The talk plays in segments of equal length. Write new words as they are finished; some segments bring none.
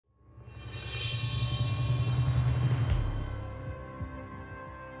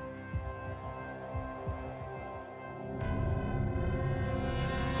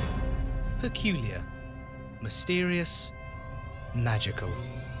peculiar, mysterious, magical.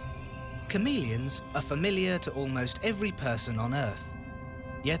 Chameleons are familiar to almost every person on Earth,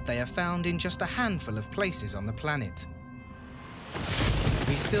 yet they are found in just a handful of places on the planet.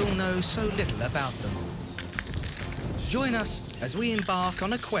 We still know so little about them. Join us as we embark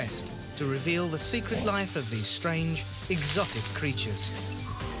on a quest to reveal the secret life of these strange, exotic creatures.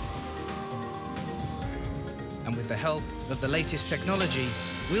 And with the help of the latest technology,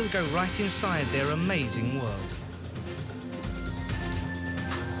 we'll go right inside their amazing world.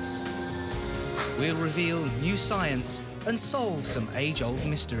 We'll reveal new science and solve some age-old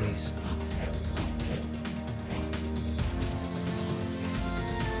mysteries.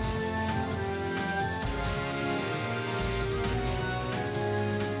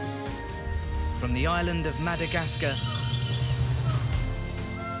 From the island of Madagascar,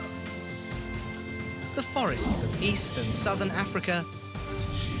 the forests of East and Southern Africa,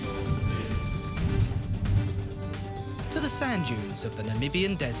 to the sand dunes of the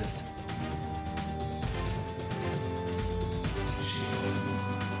Namibian desert.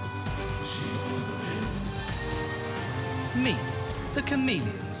 Meet the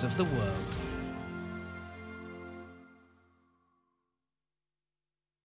chameleons of the world.